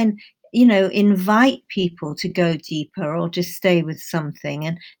try and invite people to go deeper or to stay with something.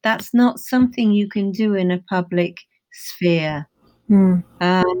 And that's not something you can do in a public sphere. Mm.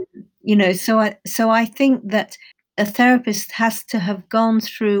 So I think that a therapist has to have gone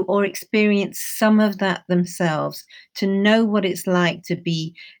through or experienced some of that themselves to know what it's like to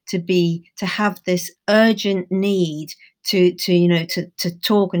have this urgent need to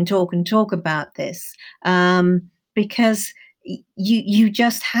talk and talk and talk about this, because you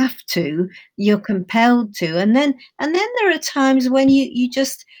just have to, you're compelled to. And then there are times when you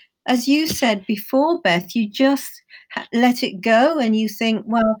just, as you said before, Beth, you just let it go, and you think,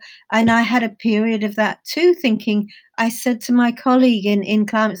 well, and I had a period of that too, thinking, I said to my colleague in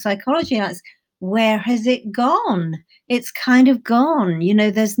climate psychology, I was, where has it gone? It's kind of gone.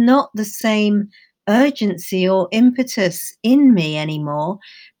 There's not the same urgency or impetus in me anymore.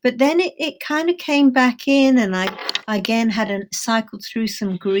 But then it kind of came back in, and I again had cycled through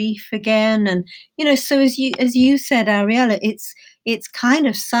some grief again. And, so as you said, Ariella, it's kind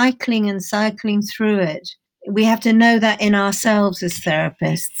of cycling and cycling through it. We have to know that in ourselves as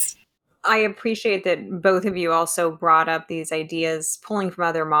therapists. I appreciate that both of you also brought up these ideas, pulling from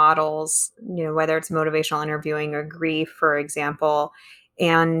other models, whether it's motivational interviewing or grief, for example,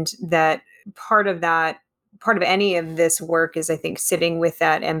 and that part of that, part of any of this work is, I think, sitting with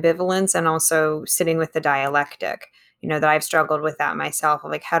that ambivalence and also sitting with the dialectic. That I've struggled with that myself.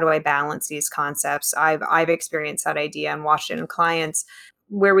 Like, how do I balance these concepts? I've experienced that idea and watched it in clients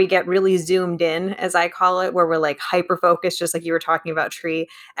where we get really zoomed in, as I call it, where we're like hyper focused, just like you were talking about, Tree.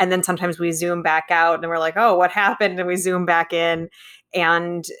 And then sometimes we zoom back out and we're like, oh, what happened? And we zoom back in,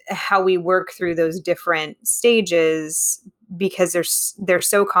 and how we work through those different stages, because they're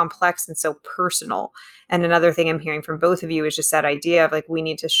so complex and so personal. And another thing I'm hearing from both of you is just that idea of like, we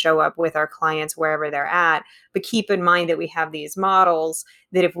need to show up with our clients wherever they're at, but keep in mind that we have these models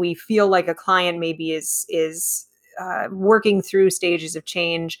that if we feel like a client maybe is working through stages of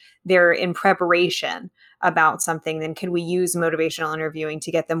change, they're in preparation about something, then can we use motivational interviewing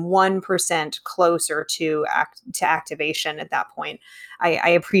to get them 1% closer to activation at that point? I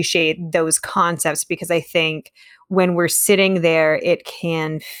appreciate those concepts, because I think when we're sitting there, it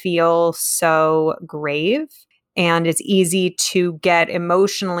can feel so grave. And it's easy to get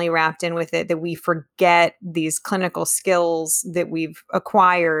emotionally wrapped in with it, that we forget these clinical skills that we've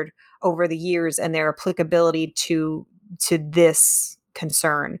acquired over the years and their applicability to this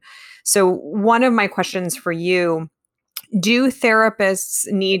concern. So one of my questions for you, do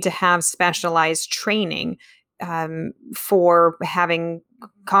therapists need to have specialized training for having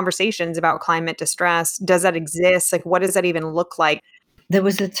conversations about climate distress? Does that exist? Like, what does that even look like? There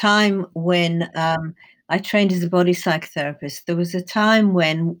was a time when I trained as a body psychotherapist. There was a time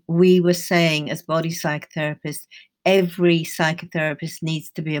when we were saying, as body psychotherapists, every psychotherapist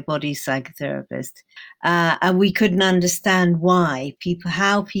needs to be a body psychotherapist. And we couldn't understand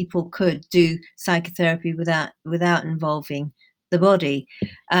how people could do psychotherapy without involving the body.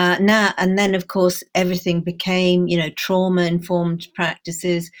 And then, of course, everything became, trauma-informed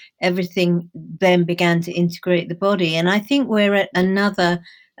practices. Everything then began to integrate the body. And I think we're at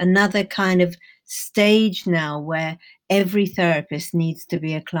another kind of stage now where every therapist needs to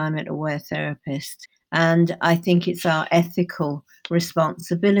be a climate-aware therapist. And I think it's our ethical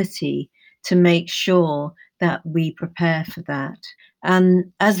responsibility to make sure that we prepare for that.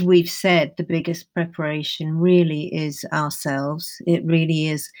 And as we've said, the biggest preparation really is ourselves. It really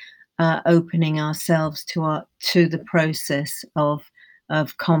is opening ourselves to the process of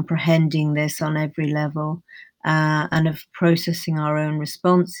comprehending this on every level, and of processing our own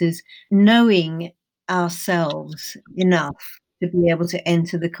responses, knowing ourselves enough to be able to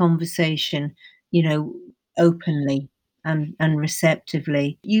enter the conversation, openly and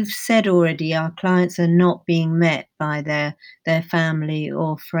receptively. You've said already, our clients are not being met by their family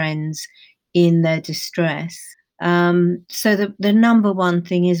or friends in their distress. So the number one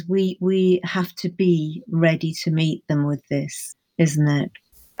thing is we have to be ready to meet them with this, isn't it?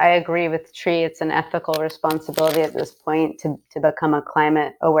 I agree with Tree. It's an ethical responsibility at this point to become a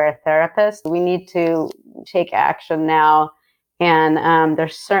climate aware therapist. We need to take action now. And there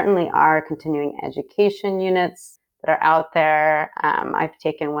certainly are continuing education units that are out there. I've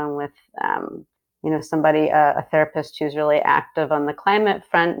taken one with, somebody, a therapist who's really active on the climate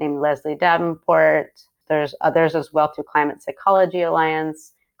front named Leslie Davenport. There's others as well through Climate Psychology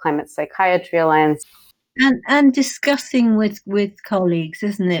Alliance, Climate Psychiatry Alliance. And discussing with colleagues,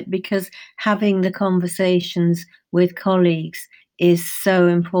 isn't it? Because having the conversations with colleagues is so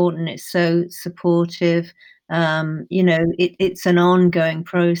important. It's so supportive. It's an ongoing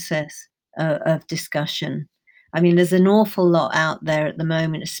process of discussion. I mean, there's an awful lot out there at the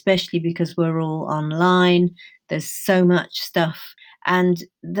moment, especially because we're all online. There's so much stuff. And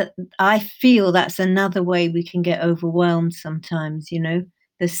I feel that's another way we can get overwhelmed sometimes,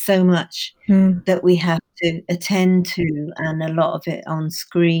 There's so much Mm. that we have to attend to, and a lot of it on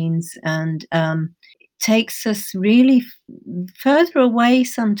screens. And it takes us really further away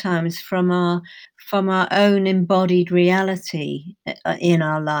sometimes from our own embodied reality in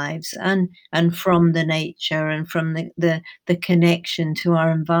our lives, and from the nature, and from the connection to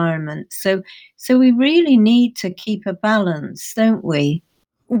our environment. So we really need to keep a balance, don't we?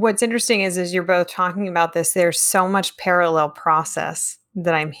 What's interesting is as you're both talking about this, there's so much parallel process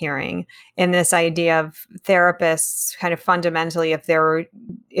that I'm hearing in this idea of therapists kind of fundamentally, if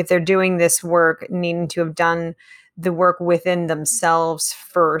they're doing this work, needing to have done the work within themselves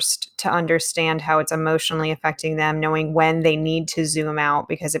first to understand how it's emotionally affecting them, knowing when they need to zoom out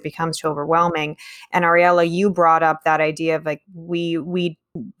because it becomes too overwhelming. And Ariella, you brought up that idea of like we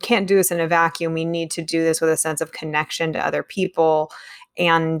can't do this in a vacuum. We need to do this with a sense of connection to other people,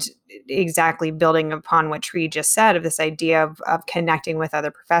 and exactly building upon what Tree just said of this idea of connecting with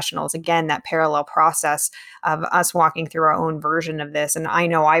other professionals. Again, that parallel process of us walking through our own version of this. And I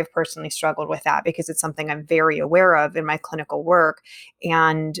know I've personally struggled with that because it's something I'm very aware of in my clinical work.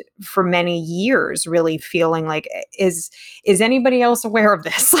 And for many years, really feeling like, is anybody else aware of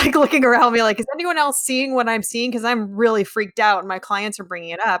this? Like looking around me, like, is anyone else seeing what I'm seeing? Because I'm really freaked out and my clients are bringing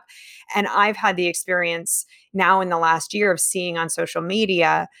it up. And I've had the experience now in the last year of seeing on social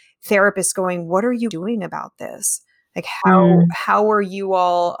media therapists going, what are you doing about this? Like Mm. how are you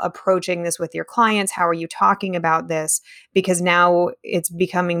all approaching this with your clients? How are you talking about this? Because now it's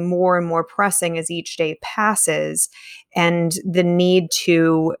becoming more and more pressing as each day passes, and the need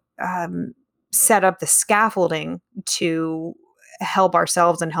to set up the scaffolding to help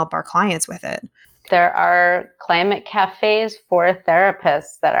ourselves and help our clients with it. There are climate cafes for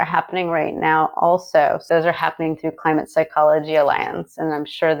therapists that are happening right now also. So those are happening through Climate Psychology Alliance, and I'm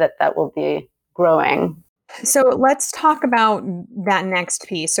sure that that will be growing. So let's talk about that next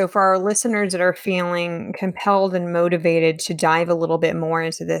piece. So for our listeners that are feeling compelled and motivated to dive a little bit more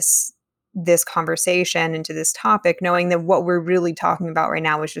into this conversation, into this topic, knowing that what we're really talking about right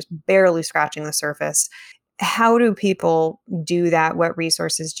now is just barely scratching the surface. How do people do that? What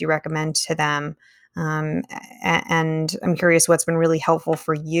resources do you recommend to them? And I'm curious what's been really helpful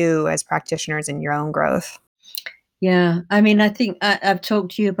for you as practitioners in your own growth. Yeah, I mean, I think I've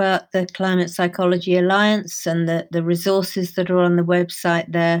talked to you about the Climate Psychology Alliance and the resources that are on the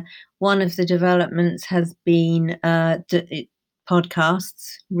website there. One of the developments has been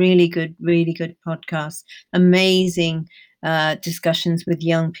podcasts, really good podcasts, amazing discussions with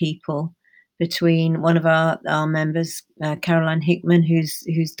young people between one of our members, Caroline Hickman,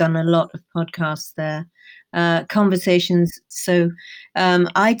 who's done a lot of podcasts there. Conversations. So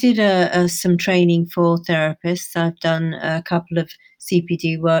I did some training for therapists. I've done a couple of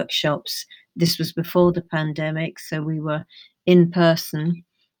CPD workshops. This was before the pandemic, so we were in person.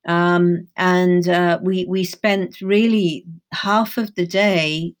 And we spent really half of the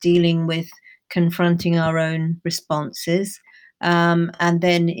day dealing with confronting our own responses. And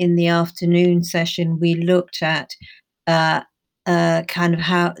then in the afternoon session, we looked at uh, kind of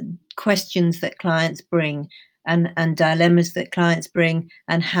how questions that clients bring, and dilemmas that clients bring,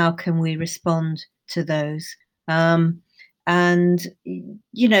 and how can we respond to those. And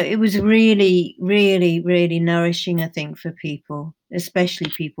it was really, really, really nourishing, I think, for people,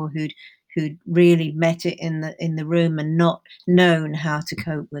 especially people who'd really met it in the room and not known how to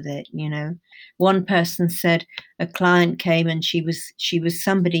cope with it. One person said a client came, and she was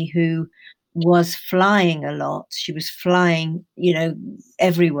somebody who was flying a lot. She was flying,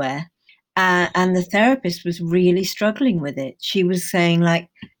 everywhere. And the therapist was really struggling with it. She was saying, like,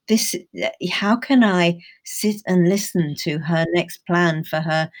 this, how can I sit and listen to her next plan for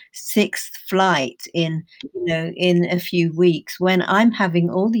her sixth flight in a few weeks when I'm having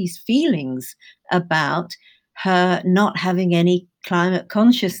all these feelings about her not having any climate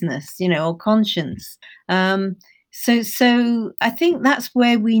consciousness, or conscience. So I think that's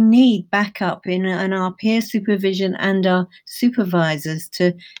where we need backup in our peer supervision and our supervisors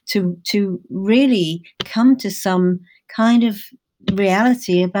to really come to some kind of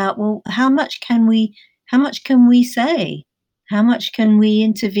reality about, well, how much can we say, how much can we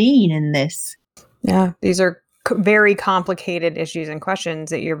intervene in this? Yeah, these are very complicated issues and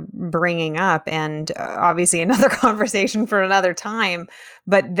questions that you're bringing up, and obviously another conversation for another time.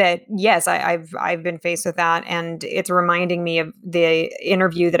 But that, yes, I've been faced with that, and it's reminding me of the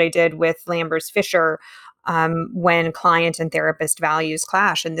interview that I did with Lambers Fisher when client and therapist values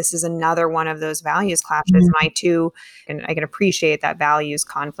clash. And this is another one of those values clashes. Mm. And I can appreciate that values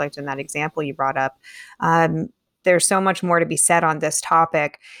conflict in that example you brought up. There's so much more to be said on this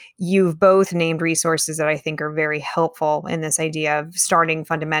topic. You've both named resources that I think are very helpful in this idea of starting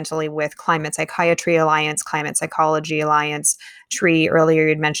fundamentally with Climate Psychiatry Alliance, Climate Psychology Alliance, TREE. Earlier,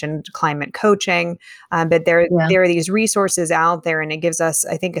 you'd mentioned climate coaching, but Yeah. there are these resources out there, and it gives us,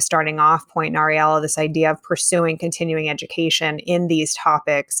 I think, a starting off point in Ariella, this idea of pursuing continuing education in these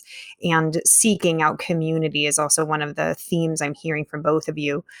topics and seeking out community is also one of the themes I'm hearing from both of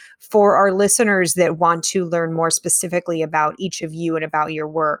you. For our listeners that want to learn more specifically about each of you and about your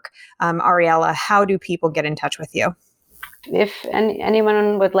work, Ariella, how do people get in touch with you? If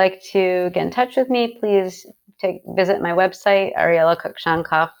anyone would like to get in touch with me, please visit my website,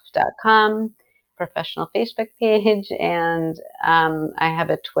 ariellacruikshankoff.com, professional Facebook page, and I have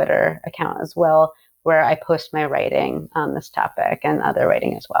a Twitter account as well where I post my writing on this topic and other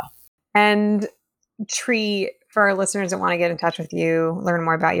writing as well. And TREE, for our listeners that want to get in touch with you, learn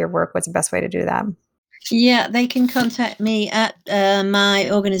more about your work, what's the best way to do that? Yeah, they can contact me at my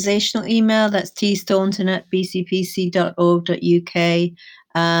organizational email. That's tstaunton@bcpc.org.uk.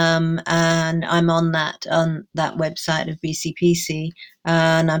 And I'm on that website of BCPC.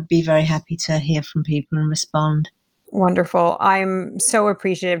 And I'd be very happy to hear from people and respond. Wonderful. I'm so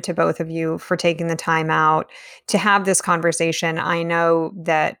appreciative to both of you for taking the time out to have this conversation. I know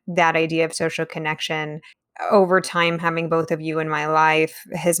that idea of social connection over time, having both of you in my life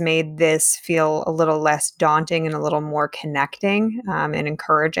has made this feel a little less daunting and a little more connecting and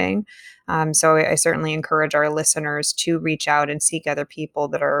encouraging. So I certainly encourage our listeners to reach out and seek other people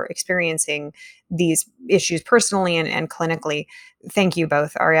that are experiencing these issues personally and clinically. Thank you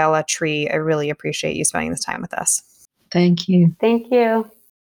both, Ariella, TREE. I really appreciate you spending this time with us. Thank you. Thank you.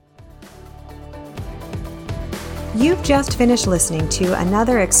 You've just finished listening to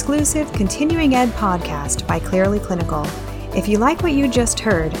another exclusive Continuing Ed podcast by Clearly Clinical. If you like what you just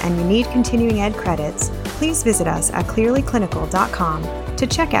heard and you need Continuing Ed credits, please visit us at clearlyclinical.com to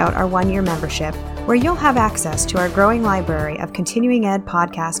check out our one-year membership, where you'll have access to our growing library of Continuing Ed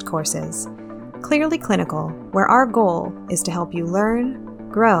podcast courses. Clearly Clinical, where our goal is to help you learn,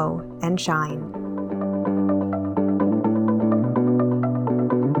 grow, and shine.